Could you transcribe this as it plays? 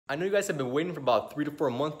I know you guys have been waiting for about 3 to 4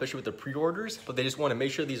 months, especially with the pre-orders, but they just want to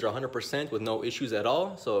make sure these are 100% with no issues at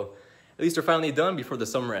all. So at least they're finally done before the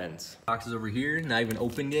summer ends. Box is over here, not even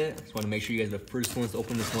opened yet. Just want to make sure you guys are the first ones to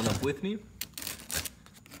open this one up with me.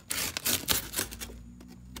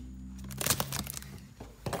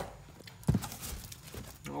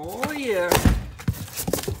 Oh yeah.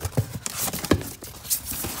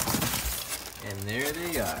 And there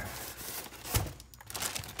they are.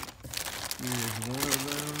 Here's one of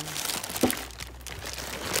them.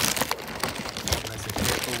 Nice and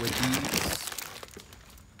careful with these.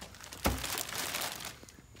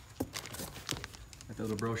 Got the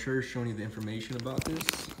little brochure showing you the information about this.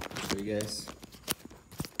 I'll show you guys.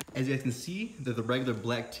 As you guys can see, they're the regular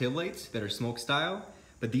black taillights that are smoke style,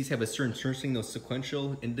 but these have a certain turn signal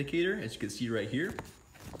sequential indicator, as you can see right here.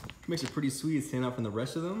 Which makes it pretty sweet to stand out from the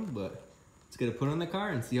rest of them, but let's get it put on the car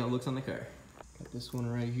and see how it looks on the car. Got this one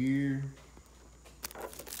right here.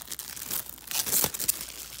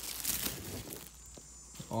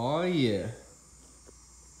 Oh yeah.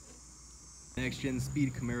 Next gen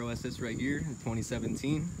speed Camaro SS right here,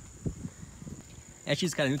 2017. Actually,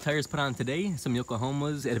 it's got new tires put on today. Some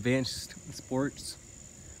Yokohama's Advanced Sports.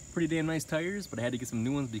 Pretty damn nice tires, but I had to get some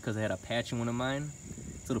new ones because I had a patch in one of mine.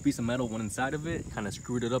 This little piece of metal went inside of it, kind of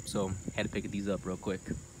screwed it up, so I had to pick these up real quick.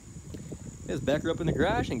 Let's back her up in the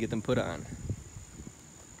garage and get them put on.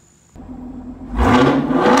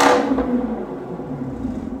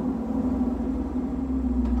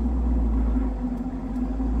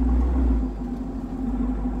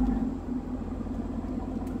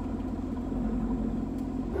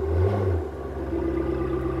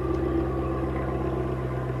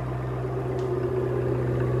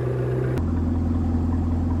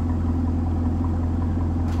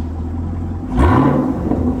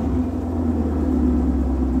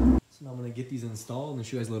 Get these installed and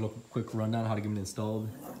show you guys a little quick rundown how to get them installed.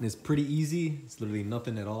 And it's pretty easy. It's literally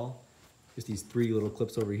nothing at all. Just these 3 little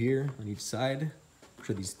clips over here on each side.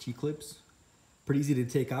 For these T-clips. Pretty easy to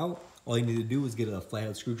take out. All you need to do is get a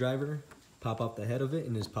flathead screwdriver, pop off the head of it,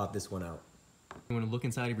 and just pop this one out. You want to look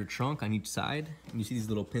inside of your trunk on each side, and you see these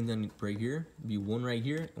little pins on right here. Be one right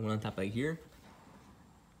here and one on top right here.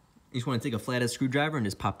 You just want to take a flathead screwdriver and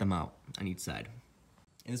just pop them out on each side.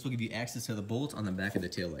 And this will give you access to the bolts on the back of the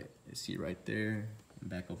taillight. You see right there and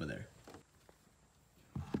back over there.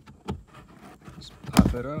 Just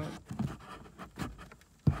pop it out.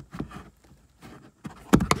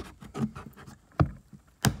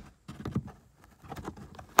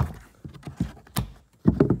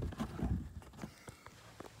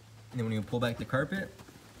 And then when you pull back the carpet,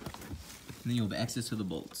 then you'll have access to the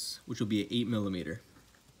bolts, which will be an 8mm.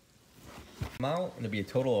 Come out, and it'll be a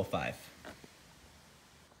total of 5.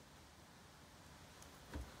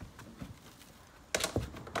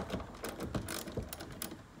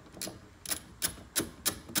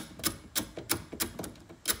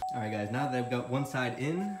 Alright guys, now that I've got one side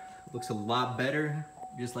in, looks a lot better,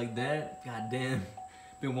 just like that. God damn,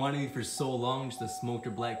 been wanting it for so long, just a smoked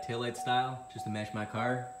or black taillight style, just to match my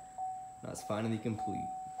car. Now it's finally complete.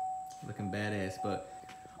 Looking badass, but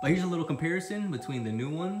here's a little comparison between the new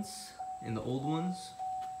ones and the old ones.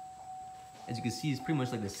 As you can see, it's pretty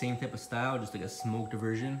much like the same type of style, just like a smoked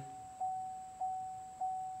version.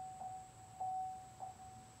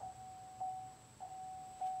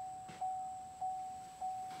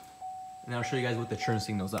 And I'll show you guys what the turn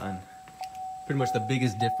signal's on. Pretty much the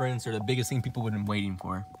biggest difference, or the biggest thing people have been waiting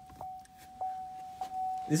for.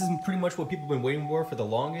 This is pretty much what people have been waiting for the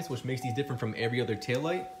longest, which makes these different from every other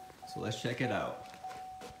taillight. So let's check it out.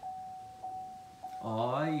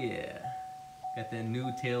 Oh yeah. Got that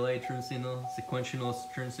new taillight turn signal, sequential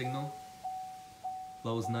turn signal.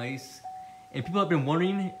 Flows nice. And people have been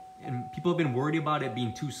wondering, and people have been worried about it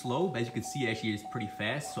being too slow, but as you can see, actually it's pretty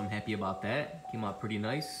fast, so I'm happy about that. Came out pretty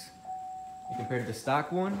nice. And compared to the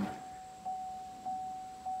stock one,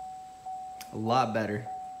 a lot better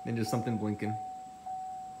than just something blinking.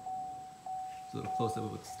 Just a little close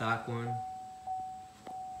up with the stock one.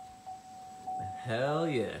 Hell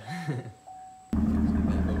yeah. Let's get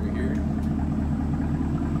back over here.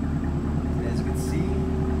 And as you can see,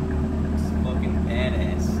 it's fucking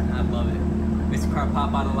badass. I love it. Makes the car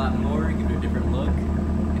pop out a lot more, give it a different look,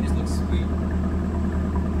 and it just looks sweet.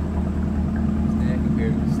 That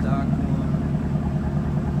compared to the stock one.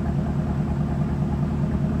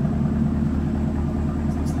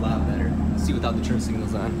 A lot better. Let's see without the turn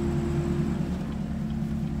signals on.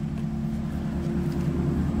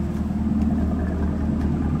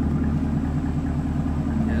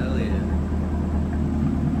 Hell yeah.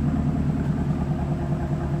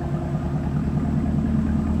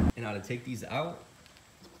 And now to take these out,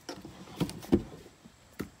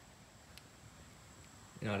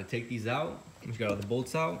 You know how to take these out. Once you got all the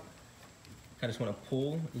bolts out, kind of just want to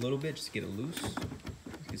pull a little bit, just get it loose.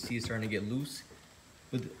 You can see it's starting to get loose.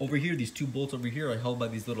 But over here, these two bolts over here are held by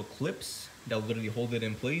these little clips that will literally hold it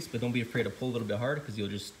in place. But don't be afraid to pull a little bit hard because you'll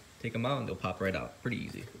just take them out and they'll pop right out. Pretty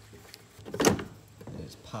easy. It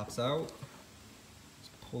just pops out.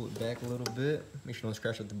 Just pull it back a little bit. Make sure you don't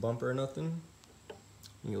scratch up the bumper or nothing.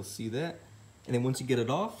 And you'll see that. And then once you get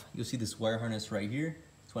it off, you'll see this wire harness right here.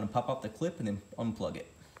 Just want to pop off the clip and then unplug it.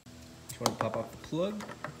 Just want to pop off the plug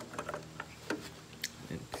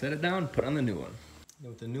and set it down, put on the new one.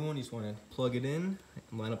 Then with the new one, you just want to plug it in,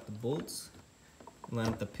 and line up the bolts, line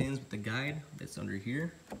up the pins with the guide that's under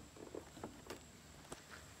here.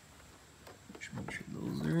 Make sure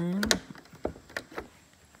those are in.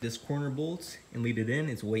 This corner bolts and lead it in,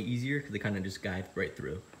 it's way easier because they kind of just guide right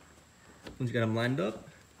through. Once you got them lined up,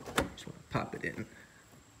 just want to pop it in.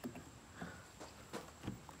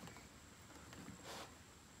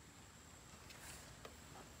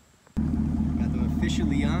 Got them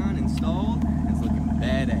officially on, installed. It's looking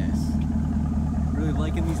badass. Really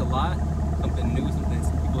liking these a lot. Something new, something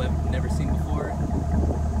people have never seen before.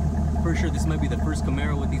 For sure, this might be the first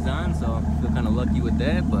Camaro with these on, so I feel kind of lucky with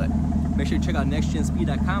that. But make sure you check out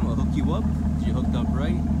nextgenspeed.com. I'll hook you up. You're hooked up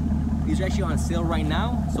right. These are actually on sale right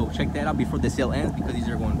now, so check that out before the sale ends because these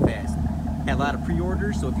are going fast. Had a lot of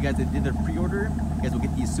pre-orders, so if you guys did a pre-order, you guys will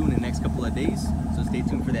get these soon in the next couple of days. So stay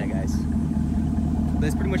tuned for that, guys.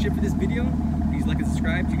 That's pretty much it for this video. Please like and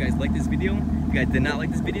subscribe if you guys like this video. If you guys did not like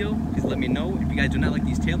this video, please let me know. If you guys do not like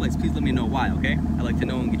these taillights, please let me know why, okay? I'd like to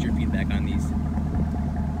know and get your feedback on these.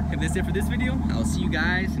 If that's it for this video, I'll see you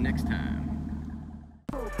guys next time.